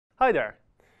Hi there!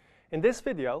 In this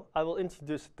video I will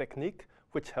introduce a technique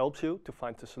which helps you to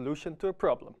find the solution to a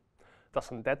problem.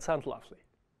 Doesn't that sound lovely?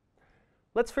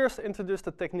 Let's first introduce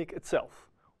the technique itself,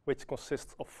 which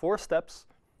consists of 4 steps,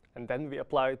 and then we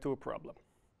apply it to a problem.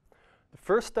 The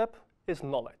first step is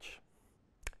knowledge.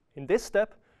 In this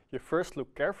step you first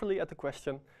look carefully at the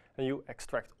question and you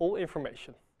extract all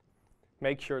information.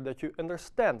 Make sure that you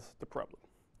understand the problem.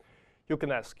 You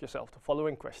can ask yourself the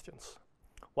following questions.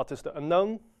 What is the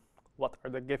unknown? What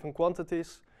are the given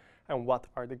quantities? And what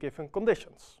are the given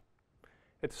conditions?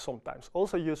 It is sometimes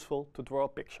also useful to draw a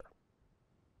picture.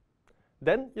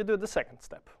 Then you do the second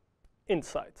step,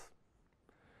 insight.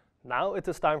 Now it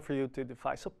is time for you to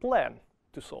devise a plan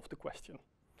to solve the question.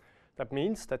 That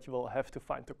means that you will have to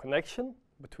find the connection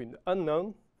between the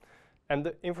unknown and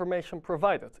the information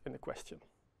provided in the question.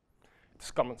 It is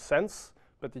common sense,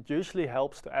 but it usually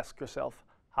helps to ask yourself,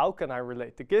 how can I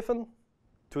relate the given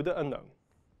to the unknown?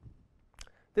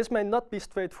 This may not be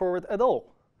straightforward at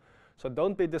all, so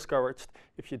don't be discouraged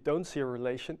if you don't see a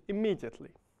relation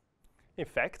immediately. In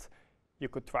fact, you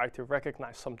could try to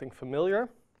recognize something familiar,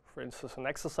 for instance an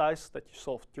exercise that you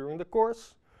solved during the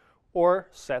course, or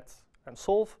set and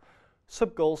solve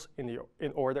sub-goals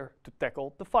in order to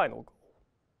tackle the final goal.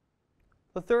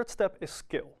 The third step is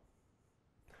skill.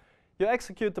 You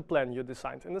execute the plan you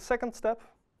designed in the second step,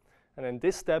 and in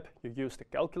this step you use the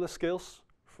calculus skills,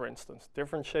 for instance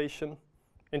differentiation,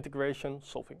 integration,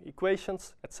 solving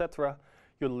equations, etc.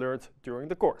 you learned during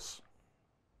the course.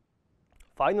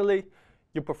 Finally,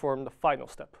 you perform the final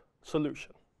step,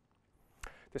 solution.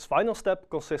 This final step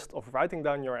consists of writing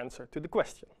down your answer to the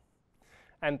question.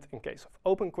 And in case of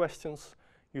open questions,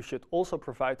 you should also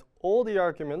provide all the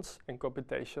arguments and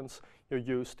computations you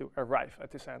use to arrive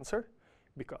at this answer,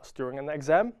 because during an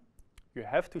exam, you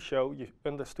have to show you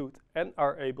understood and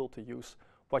are able to use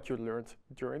what you learned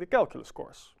during the calculus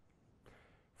course.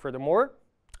 Furthermore,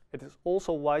 it is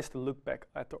also wise to look back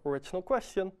at the original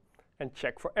question and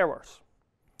check for errors.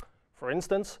 For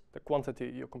instance, the quantity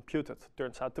you computed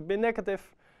turns out to be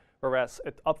negative, whereas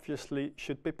it obviously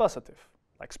should be positive,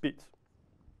 like speed.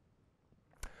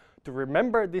 To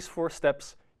remember these 4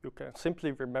 steps, you can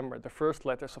simply remember the first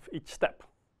letters of each step,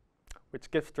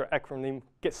 which gives the acronym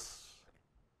KISS.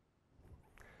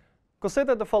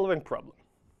 Consider the following problem.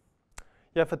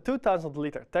 You have a 2000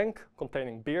 liter tank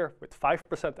containing beer with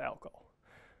 5% alcohol.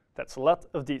 That's a lot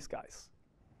of these guys.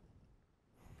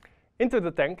 Into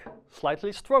the tank,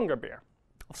 slightly stronger beer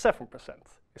of 7%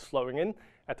 is flowing in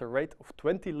at a rate of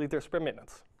 20 liters per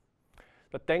minute.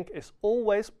 The tank is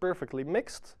always perfectly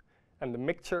mixed and the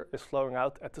mixture is flowing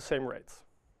out at the same rate.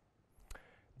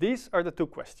 These are the 2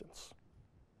 questions.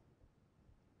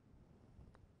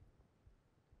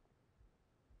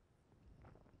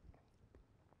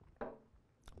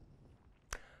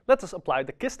 Let us apply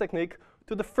the KISS technique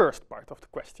to the first part of the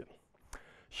question.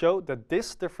 Show that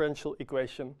this differential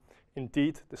equation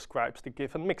indeed describes the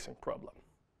given mixing problem.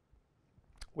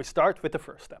 We start with the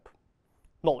first step,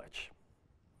 knowledge.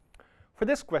 For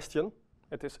this question,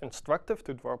 it is instructive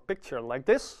to draw a picture like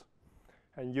this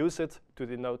and use it to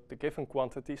denote the given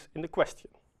quantities in the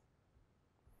question.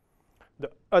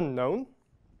 The unknown,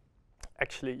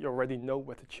 actually you already know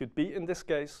what it should be in this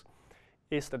case,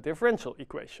 is the differential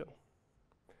equation.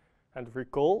 And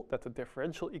recall that the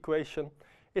differential equation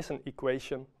is an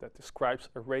equation that describes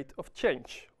a rate of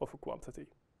change of a quantity.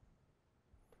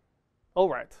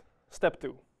 Alright, step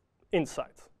 2,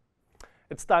 insight.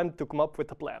 It's time to come up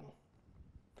with a plan.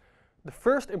 The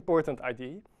first important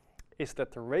idea is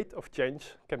that the rate of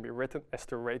change can be written as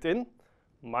the rate in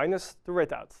minus the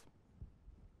rate out.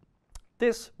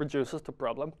 This reduces the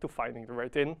problem to finding the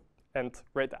rate in and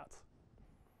rate out.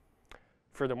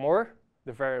 Furthermore,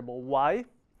 the variable y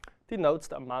denotes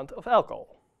the amount of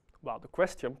alcohol, while the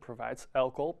question provides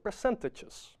alcohol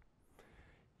percentages.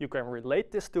 You can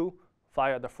relate this to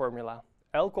via the formula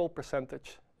alcohol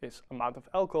percentage is amount of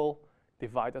alcohol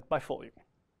divided by volume.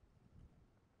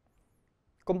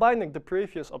 Combining the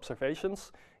previous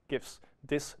observations gives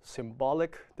this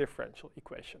symbolic differential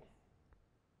equation.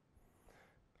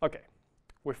 Okay,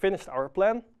 we finished our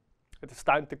plan. It is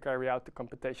time to carry out the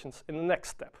computations in the next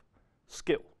step,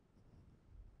 skill.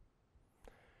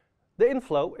 The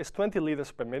inflow is 20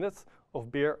 liters per minute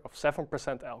of beer of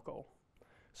 7% alcohol.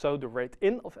 So the rate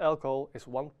in of alcohol is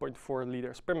 1.4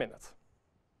 liters per minute.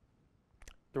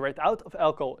 The rate out of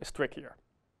alcohol is trickier.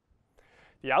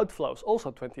 The outflow is also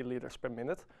 20 liters per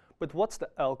minute, but what's the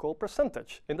alcohol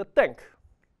percentage in the tank?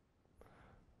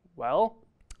 Well,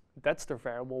 that's the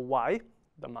variable y,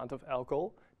 the amount of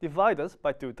alcohol, divided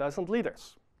by 2000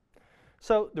 liters.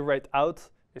 So the rate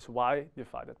out is y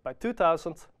divided by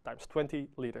 2000 times 20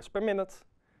 liters per minute,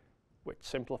 which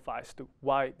simplifies to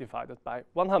y divided by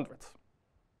 100.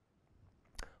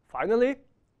 Finally,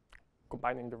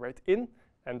 combining the rate in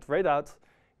and rate out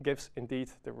gives indeed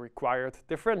the required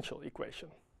differential equation.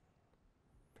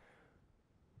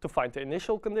 To find the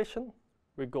initial condition,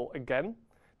 we go again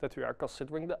that we are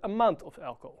considering the amount of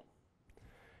alcohol.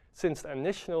 Since the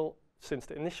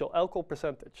initial alcohol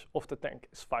percentage of the tank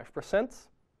is 5%,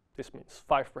 this means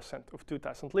 5% of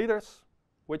 2000 liters,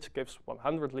 which gives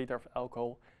 100 liters of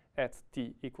alcohol at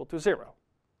t equal to 0.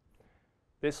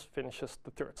 This finishes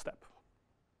the third step.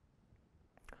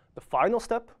 The final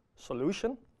step,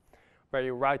 solution, where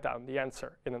you write down the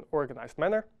answer in an organized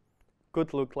manner,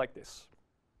 could look like this.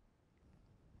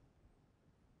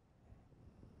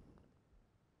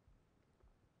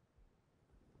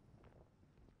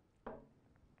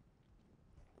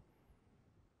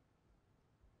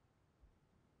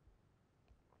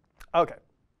 Okay,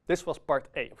 this was part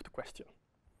A of the question.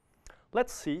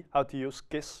 Let's see how to use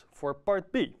KISS for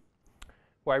part B,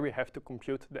 where we have to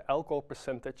compute the alcohol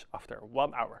percentage after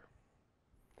 1 hour.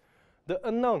 The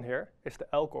unknown here is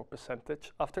the alcohol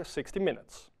percentage after 60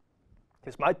 minutes.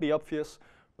 This might be obvious,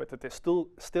 but it is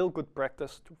still good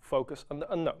practice to focus on the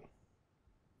unknown.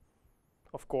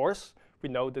 Of course, we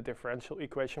know the differential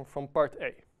equation from part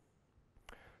A.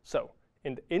 So,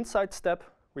 in the inside step,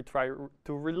 we try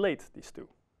to relate these two.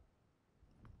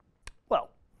 Well,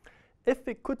 if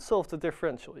we could solve the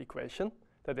differential equation,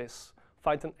 that is,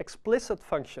 find an explicit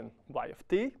function y of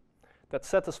t that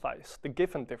satisfies the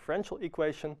given differential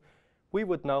equation, we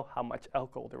would know how much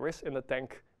alcohol there is in the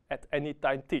tank at any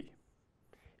time t,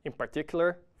 in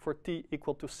particular for t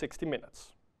equal to 60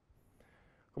 minutes.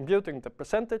 Computing the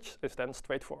percentage is then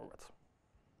straightforward.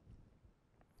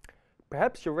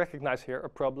 Perhaps you recognize here a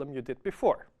problem you did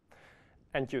before,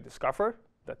 and you discover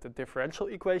that the differential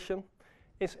equation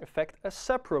is in fact a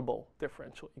separable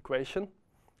differential equation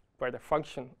where the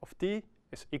function of t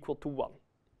is equal to 1.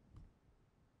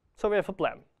 So we have a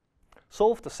plan.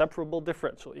 Solve the separable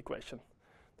differential equation.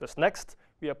 Thus next,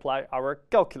 we apply our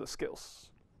calculus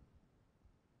skills.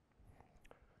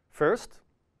 First,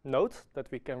 note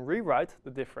that we can rewrite the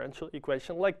differential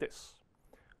equation like this,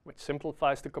 which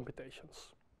simplifies the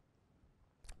computations.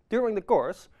 During the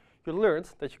course, you learned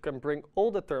that you can bring all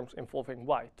the terms involving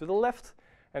y to the left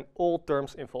and all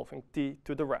terms involving t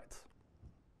to the right.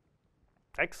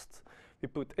 Next, we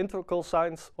put integral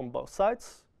signs on both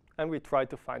sides and we try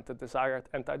to find the desired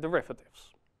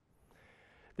antiderivatives.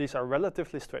 These are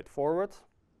relatively straightforward,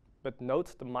 but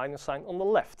note the minus sign on the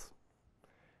left.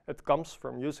 It comes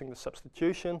from using the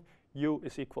substitution u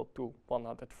is equal to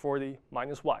 140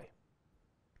 minus y.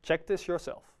 Check this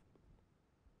yourself.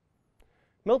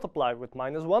 Multiply with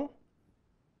minus 1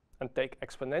 and take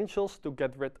exponentials to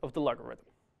get rid of the logarithm.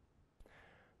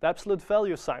 The absolute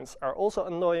value signs are also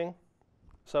annoying,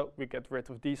 so we get rid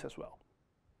of these as well.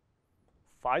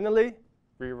 Finally,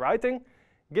 rewriting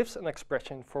gives an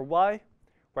expression for y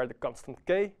where the constant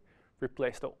k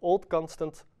replaces the old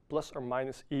constant plus or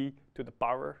minus e to the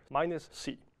power minus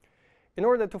c. In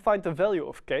order to find the value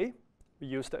of k, we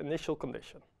use the initial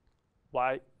condition.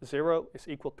 y0 is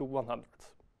equal to 100.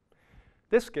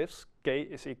 This gives k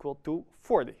is equal to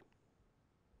 40.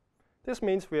 This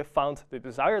means we have found the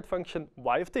desired function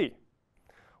y of t.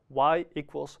 Y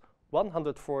equals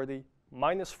 140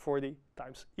 minus 40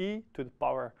 times e to the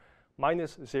power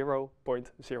minus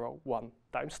 0.01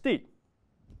 times t.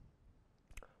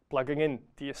 Plugging in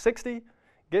t is 60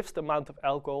 gives the amount of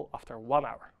alcohol after 1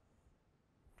 hour.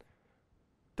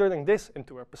 Turning this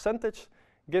into a percentage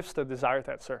gives the desired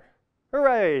answer.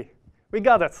 Hooray! We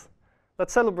got it!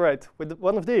 Let's celebrate with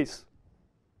one of these.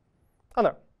 Oh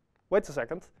no, wait a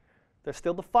second. There's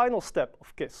still the final step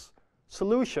of KISS,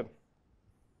 solution.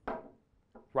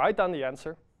 Write down the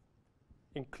answer,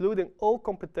 including all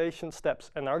computation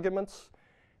steps and arguments,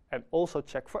 and also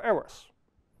check for errors.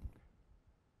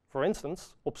 For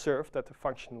instance, observe that the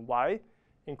function y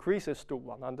increases to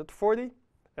 140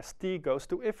 as t goes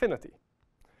to infinity.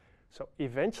 So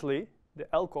eventually, the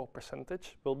alcohol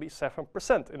percentage will be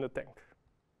 7% in the tank,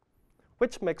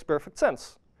 which makes perfect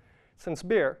sense, since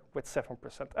beer with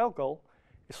 7% alcohol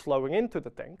is flowing into the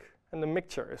tank and the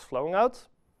mixture is flowing out,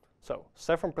 so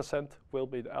 7% will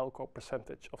be the alcohol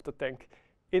percentage of the tank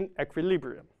in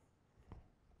equilibrium.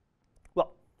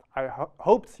 Well, I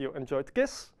hoped you enjoyed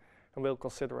KISS and will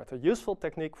consider it a useful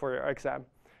technique for your exam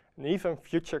and even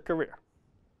future career.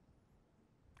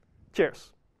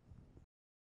 Cheers!